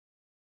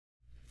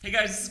Hey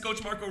guys, this is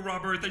Coach Marco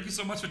Robert. Thank you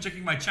so much for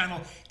checking my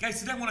channel. Guys,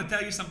 today I want to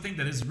tell you something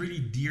that is really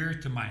dear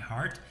to my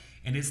heart,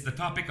 and it's the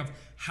topic of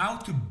how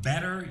to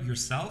better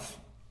yourself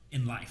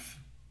in life.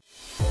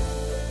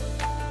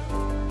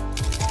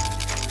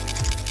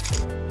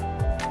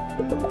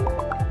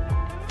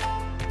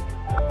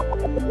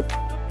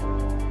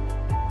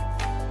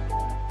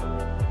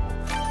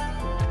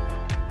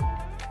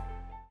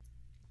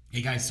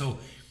 Hey guys, so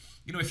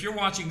if you're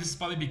watching, this is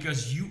probably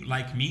because you,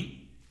 like me,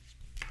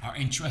 are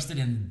interested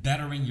in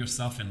bettering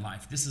yourself in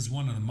life. This is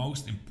one of the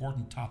most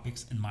important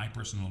topics in my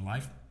personal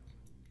life.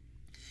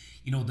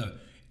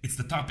 It's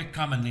the topic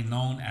commonly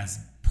known as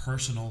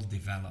personal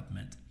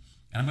development.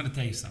 And I'm going to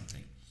tell you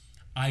something.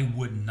 I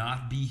would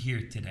not be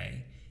here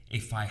today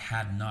if I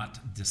had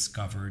not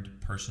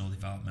discovered personal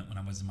development when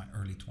I was in my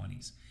early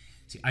 20s.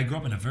 See, I grew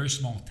up in a very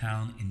small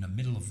town in the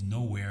middle of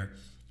nowhere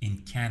in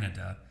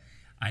Canada.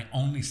 I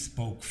only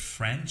spoke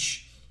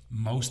French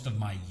most of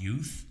my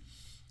youth.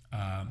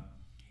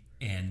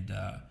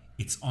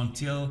 It's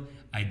until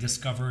I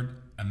discovered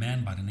a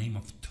man by the name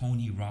of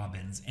Tony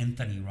Robbins,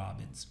 Anthony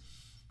Robbins,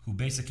 who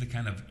basically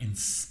kind of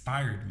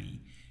inspired me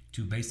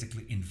to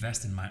basically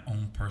invest in my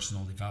own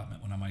personal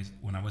development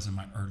when I was in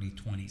my early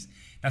 20s.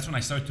 That's when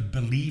I started to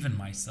believe in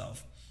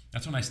myself.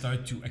 That's when I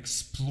started to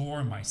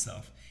explore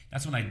myself.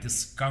 That's when I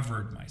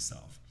discovered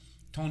myself.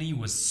 Tony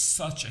was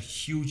such a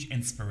huge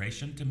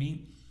inspiration to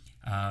me.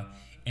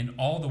 And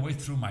all the way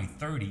through my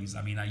 30s,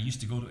 I used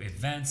to go to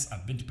events.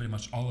 I've been to pretty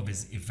much all of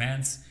his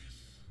events.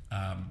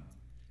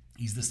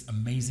 He's this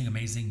amazing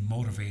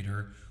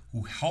motivator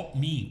who helped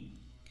me,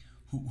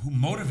 who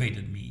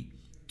motivated me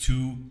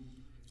to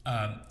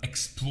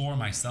explore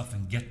myself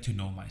and get to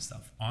know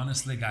myself.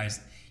 Honestly, guys,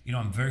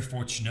 I'm very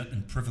fortunate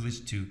and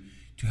privileged to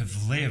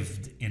have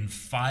lived in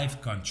 5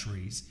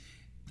 countries.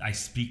 I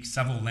speak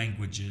several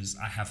languages.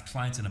 I have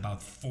clients in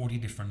about 40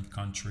 different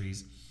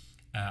countries.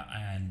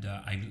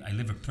 I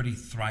live a pretty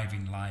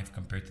thriving life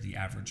compared to the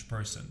average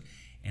person.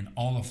 And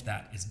all of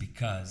that is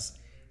because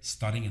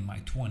starting in my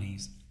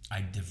 20s,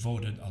 I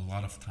devoted a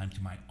lot of time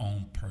to my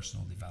own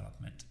personal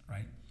development,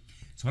 right?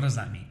 So what does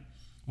that mean?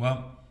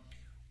 Well,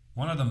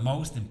 one of the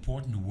most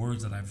important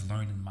words that I've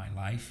learned in my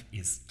life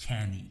is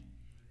CANI,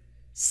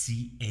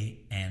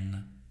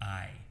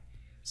 C-A-N-I.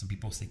 Some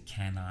people say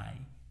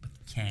CANI, but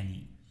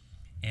CANI.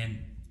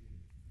 And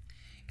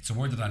it's a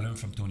word that I learned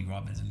from Tony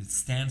Robbins, and it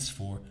stands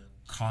for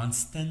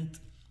constant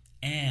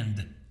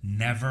and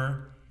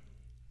never-ending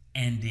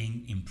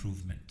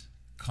improvement.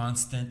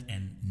 Constant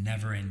and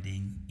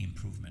never-ending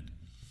improvement.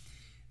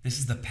 This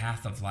is the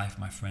path of life,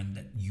 my friend,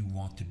 that you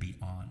want to be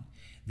on.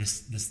 This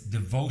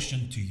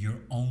devotion to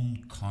your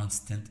own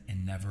constant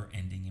and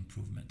never-ending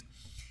improvement.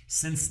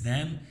 Since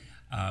then,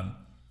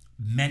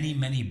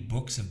 many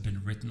books have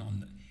been written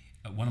on.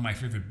 One of my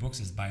favorite books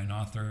is by an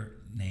author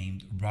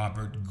named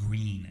Robert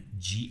Greene,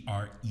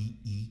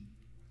 G-R-E-E-N-E.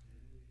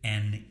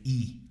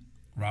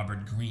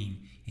 Robert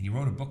Greene, and he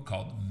wrote a book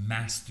called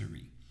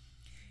Mastery.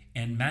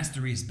 And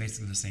mastery is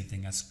basically the same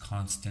thing as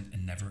constant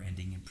and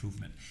never-ending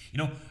improvement.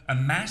 A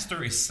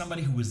master is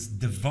somebody who is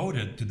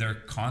devoted to their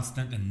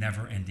constant and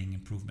never-ending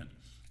improvement.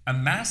 A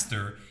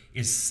master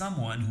is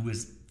someone who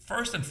is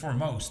first and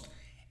foremost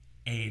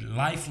a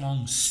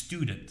lifelong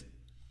student,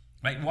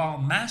 right? While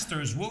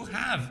masters will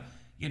have,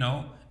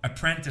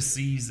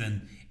 apprentices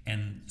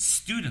and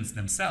students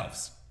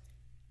themselves,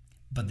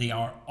 but they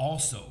are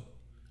also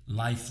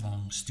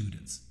lifelong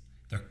students.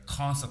 They're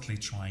constantly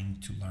trying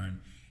to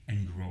learn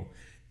and grow.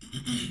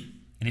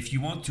 And if you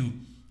want to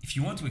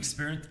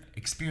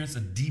experience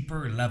a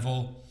deeper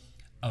level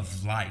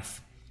of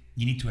life,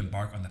 you need to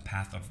embark on the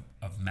path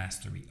of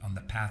mastery, on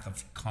the path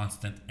of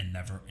constant and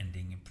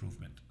never-ending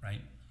improvement,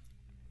 right?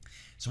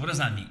 So what does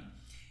that mean?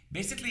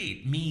 Basically,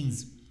 it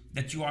means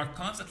that you are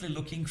constantly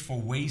looking for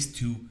ways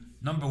to,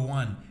 number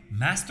one,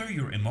 master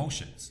your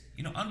emotions.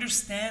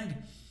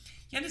 Understand.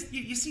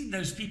 You see,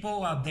 there's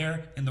people out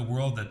there in the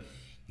world that,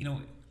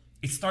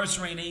 it starts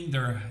raining,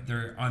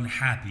 they're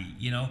unhappy.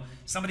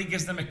 Somebody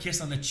gives them a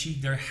kiss on the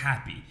cheek, they're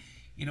happy.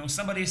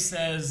 Somebody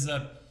says,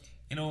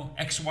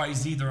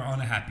 XYZ, they're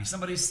unhappy.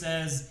 Somebody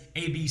says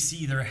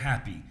ABC, they're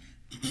happy.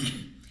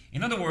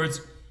 In other words,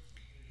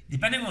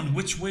 depending on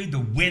which way the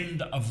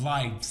wind of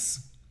life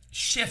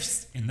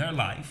shifts in their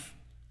life,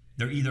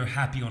 they're either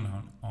happy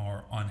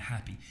or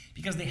unhappy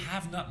because they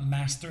have not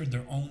mastered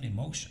their own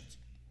emotions.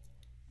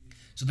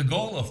 So the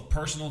goal of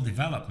personal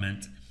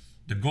development,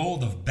 the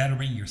goal of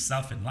bettering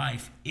yourself in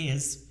life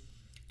is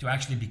to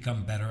actually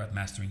become better at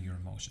mastering your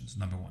emotions,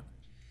 number one.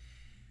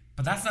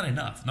 But that's not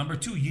enough. Number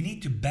two, you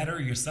need to better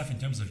yourself in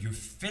terms of your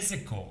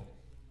physical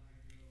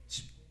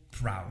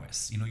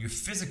prowess, your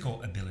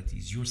physical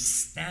abilities, your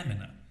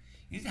stamina.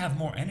 You need to have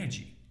more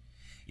energy.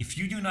 If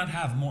you do not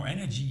have more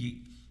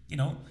energy,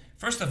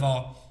 first of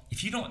all,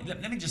 if you don't,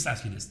 let me just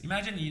ask you this.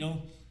 Imagine,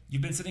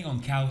 you've been sitting on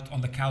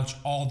the couch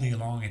all day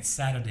long. It's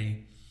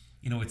Saturday.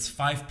 It's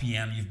 5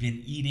 p.m. You've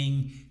been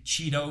eating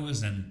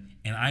Cheetos and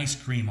ice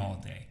cream all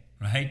day,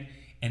 right?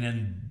 And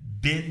then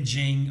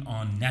binging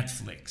on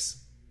Netflix.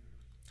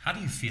 How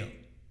do you feel?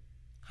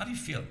 How do you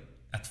feel?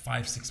 at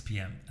 5, 6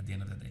 p.m. at the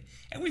end of the day.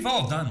 And we've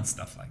all done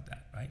stuff like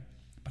that, right?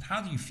 But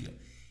how do you feel?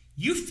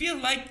 You feel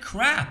like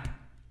crap.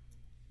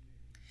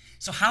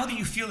 So how do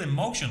you feel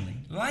emotionally?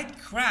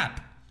 Like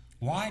crap.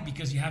 Why?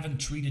 Because you haven't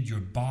treated your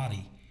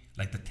body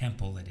like the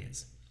temple it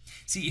is.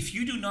 See, if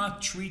you do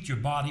not treat your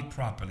body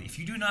properly, if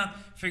you do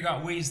not figure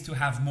out ways to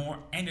have more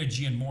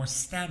energy and more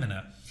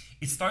stamina,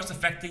 it starts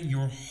affecting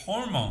your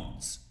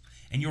hormones.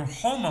 And your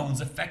hormones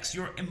affects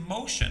your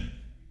emotion.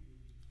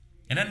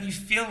 And then you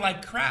feel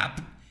like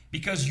crap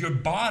because your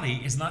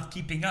body is not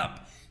keeping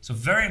up. So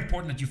very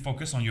important that you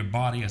focus on your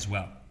body as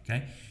well.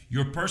 Okay?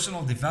 Your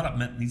personal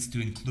development needs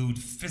to include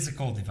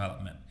physical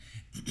development.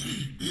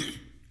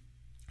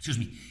 Excuse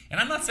me. And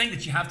I'm not saying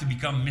that you have to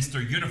become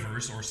Mr.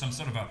 Universe or some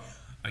sort of a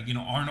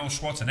Arnold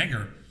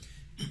Schwarzenegger.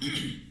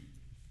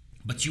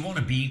 But you want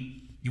to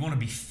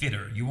be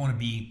fitter. You want to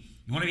be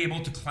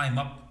able to climb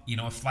up,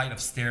 a flight of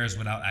stairs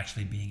without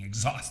actually being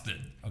exhausted.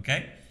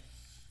 Okay?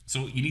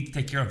 So you need to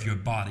take care of your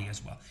body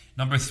as well.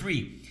 Number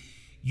 3,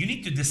 you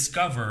need to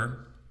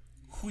discover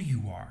who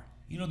you are.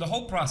 The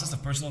whole process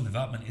of personal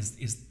development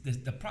is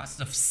the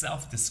process of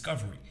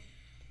self-discovery.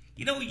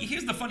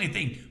 Here's the funny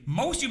thing.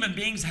 Most human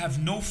beings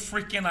have no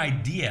freaking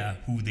idea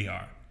who they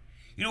are.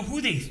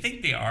 Who they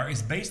think they are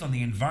is based on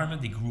the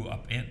environment they grew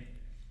up in.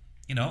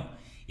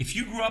 If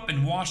you grew up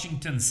in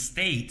Washington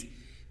State,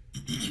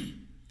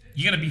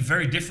 you're going to be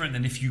very different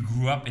than if you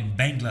grew up in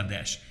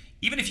Bangladesh.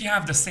 Even if you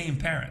have the same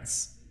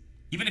parents.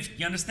 Even if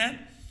you understand?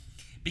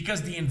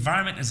 Because the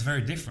environment is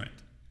very different.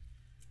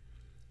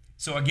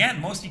 So again,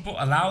 most people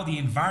allow the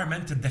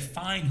environment to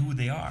define who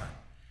they are.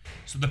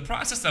 So the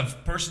process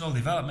of personal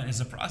development is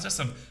a process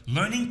of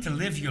learning to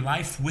live your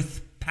life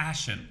with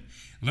passion,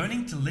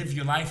 learning to live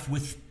your life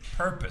with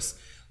purpose,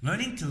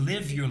 learning to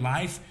live your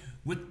life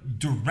with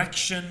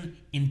direction,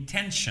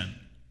 intention.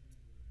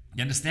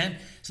 You understand?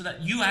 So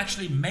that you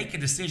actually make a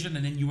decision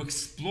and then you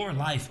explore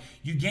life.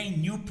 You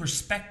gain new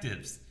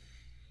perspectives.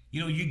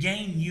 You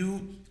gain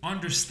new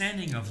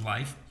understanding of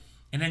life.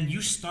 And then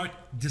you start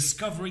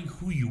discovering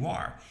who you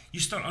are. You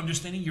start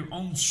understanding your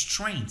own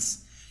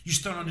strengths. You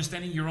start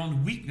understanding your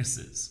own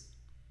weaknesses.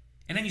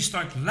 And then you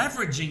start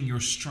leveraging your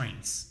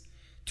strengths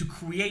to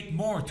create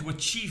more, to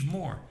achieve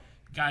more.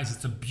 Guys,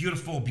 it's a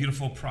beautiful,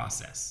 beautiful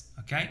process,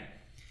 okay?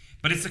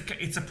 But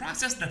it's a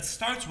process that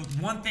starts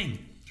with one thing,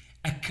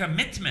 a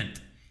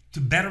commitment to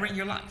bettering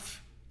your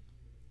life.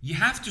 You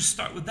have to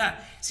start with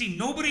that. See,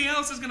 nobody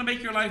else is going to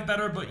make your life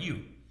better but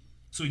you.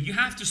 So you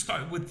have to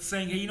start with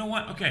saying, hey, you know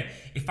what? Okay,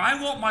 if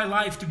I want my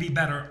life to be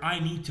better, I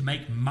need to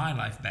make my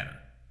life better.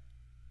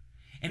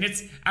 And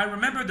I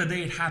remember the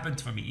day it happened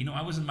for me.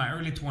 I was in my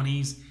early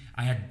 20s.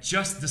 I had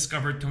just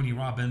discovered Tony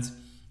Robbins.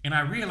 And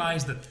I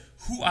realized that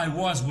who I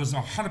was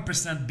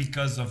 100%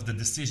 because of the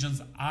decisions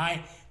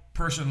I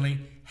personally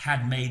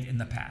had made in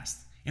the past.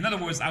 In other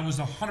words, I was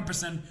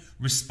 100%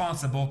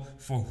 responsible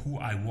for who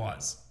I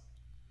was.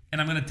 And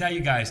I'm going to tell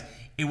you guys,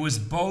 it was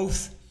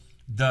both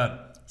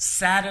the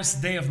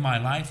saddest day of my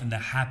life and the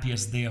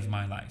happiest day of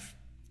my life.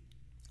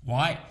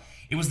 Why?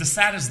 It was the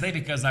saddest day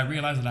because I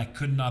realized that I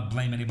could not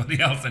blame anybody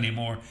else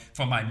anymore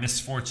for my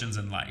misfortunes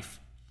in life.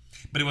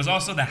 But it was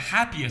also the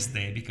happiest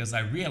day because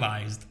I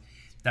realized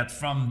that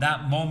from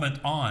that moment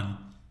on,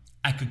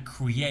 I could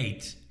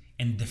create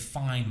and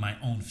define my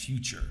own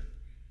future.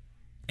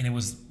 And it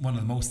was one of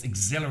the most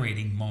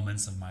exhilarating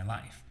moments of my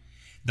life.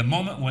 The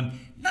moment when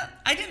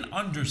I didn't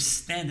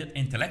understand it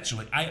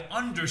intellectually. I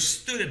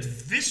understood it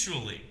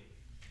viscerally.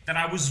 That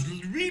I was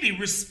really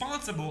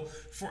responsible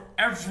for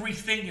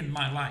everything in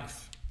my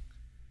life.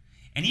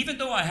 And even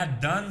though I had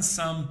done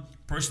some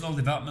personal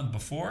development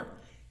before,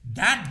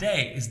 that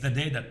day is the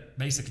day that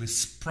basically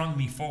sprung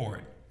me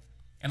forward.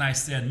 And I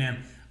said,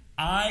 man,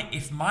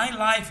 if my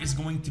life is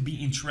going to be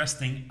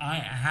interesting, I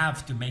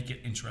have to make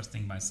it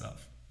interesting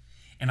myself.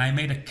 And I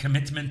made a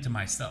commitment to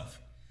myself.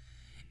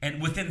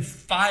 And within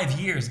 5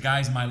 years,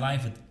 guys, my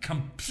life had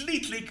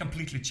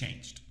completely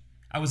changed.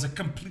 I was a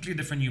completely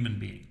different human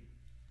being.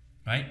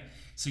 Right?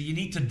 So you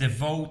need to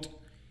devote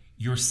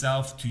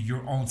yourself to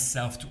your own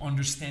self, to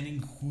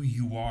understanding who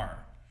you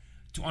are,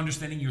 to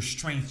understanding your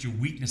strengths, your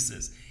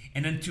weaknesses,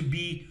 and then to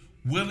be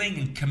willing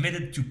and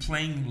committed to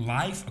playing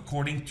life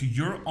according to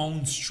your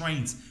own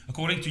strengths,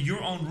 according to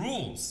your own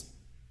rules.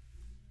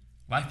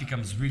 Life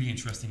becomes really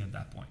interesting at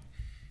that point.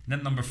 And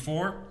then number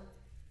 4,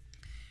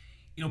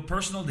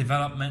 personal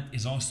development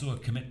is also a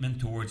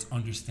commitment towards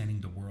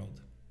understanding the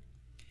world.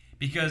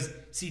 Because,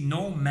 see,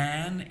 no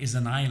man is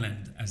an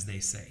island, as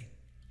they say.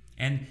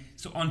 And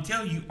so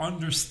until you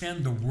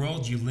understand the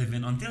world you live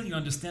in, until you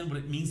understand what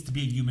it means to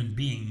be a human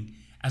being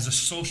as a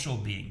social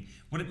being,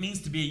 what it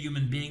means to be a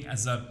human being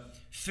as a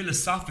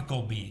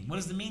philosophical being, what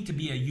does it mean to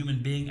be a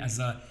human being as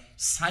a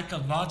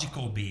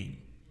psychological being,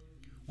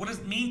 what does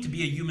it mean to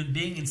be a human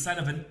being inside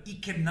of an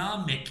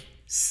economic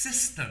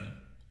system,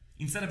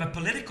 instead of a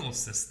political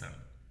system.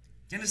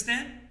 Do you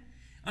understand?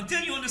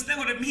 Until you understand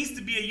what it means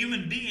to be a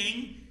human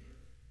being,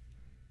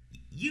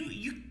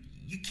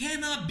 you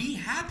cannot be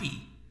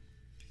happy.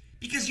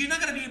 Because you're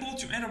not going to be able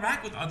to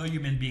interact with other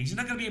human beings. You're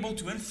not going to be able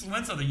to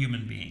influence other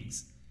human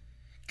beings.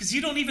 because you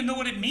don't even know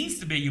what it means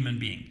to be a human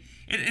being.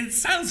 It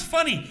sounds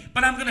funny,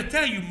 but I'm going to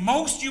tell you,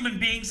 most human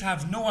beings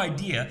have no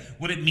idea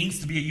what it means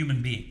to be a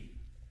human being.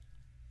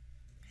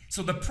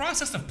 So the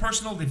process of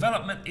personal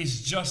development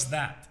is just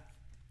that.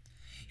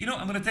 You know,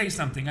 I'm going to tell you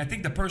something. I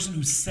think the person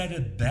who said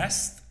it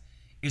best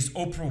is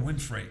Oprah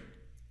Winfrey.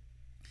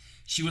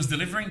 She was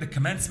delivering the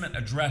commencement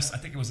address, I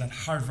think it was at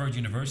Harvard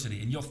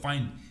University, and you'll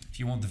find, if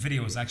you want, the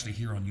video is actually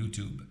here on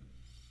YouTube.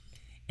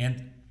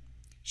 And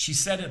she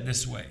said it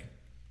this way.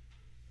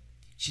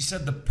 She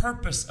said, the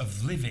purpose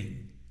of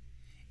living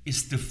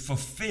is to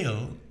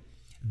fulfill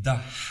the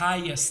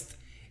highest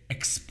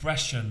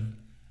expression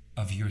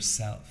of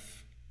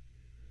yourself.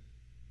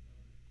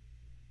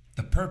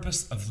 The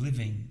purpose of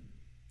living,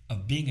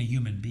 of being a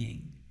human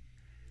being,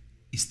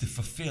 is to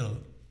fulfill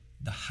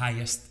the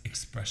highest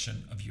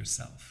expression of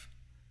yourself.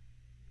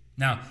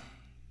 Now,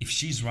 if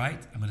she's right,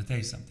 I'm going to tell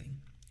you something.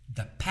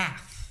 The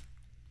path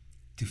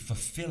to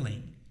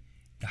fulfilling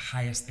the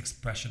highest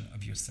expression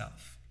of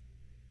yourself,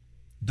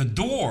 the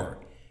door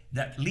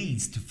that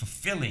leads to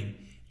fulfilling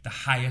the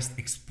highest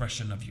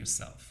expression of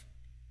yourself,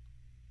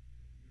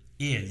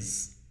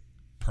 is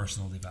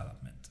personal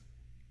development.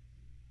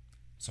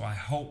 So I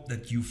hope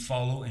that you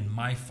follow in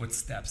my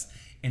footsteps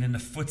and in the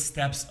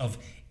footsteps of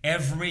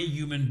every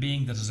human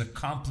being that has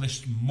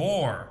accomplished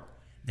more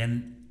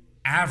than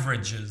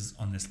averages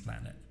on this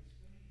planet,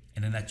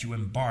 and then that you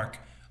embark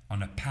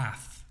on a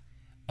path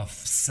of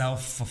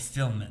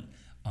self-fulfillment,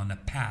 on a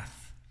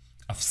path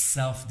of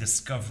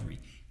self-discovery,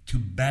 to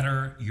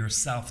better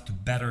yourself, to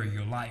better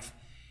your life,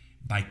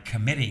 by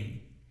committing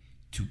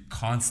to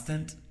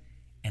constant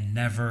and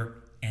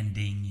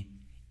never-ending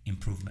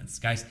improvements.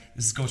 Guys,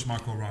 this is Coach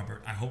Marco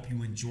Robert. I hope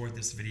you enjoyed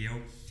this video.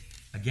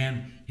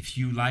 Again, if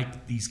you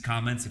like these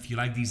comments, if you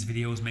like these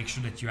videos, make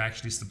sure that you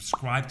actually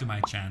subscribe to my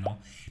channel.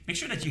 Make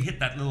sure that you hit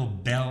that little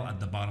bell at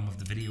the bottom of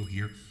the video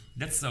here.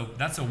 That's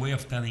a way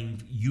of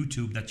telling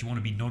YouTube that you want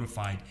to be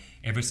notified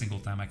every single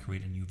time I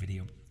create a new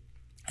video.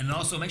 And then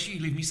also make sure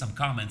you leave me some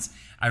comments.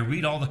 I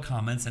read all the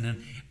comments, and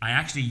then I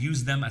actually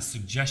use them as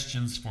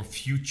suggestions for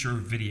future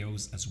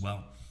videos as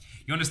well.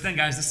 You understand,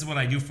 guys, this is what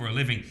I do for a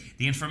living.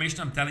 The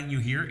information I'm telling you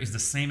here is the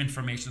same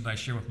information that I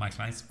share with my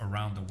clients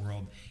around the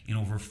world in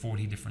over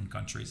 40 different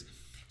countries.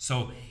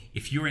 So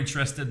if you're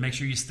interested, make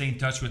sure you stay in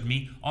touch with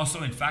me.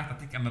 Also, in fact, I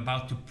think I'm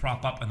about to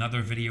prop up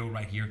another video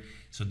right here,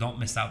 so don't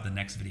miss out the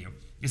next video.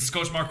 This is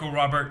Coach Marco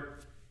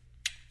Robert.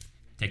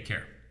 Take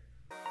care.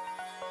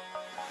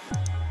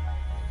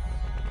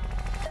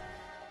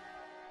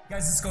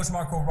 Guys, this is Coach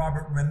Marco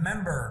Robert.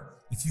 Remember,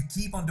 if you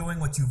keep on doing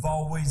what you've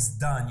always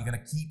done, you're going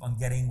to keep on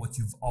getting what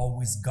you've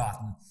always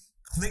gotten.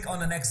 Click on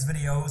the next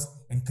videos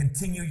and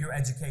continue your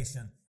education.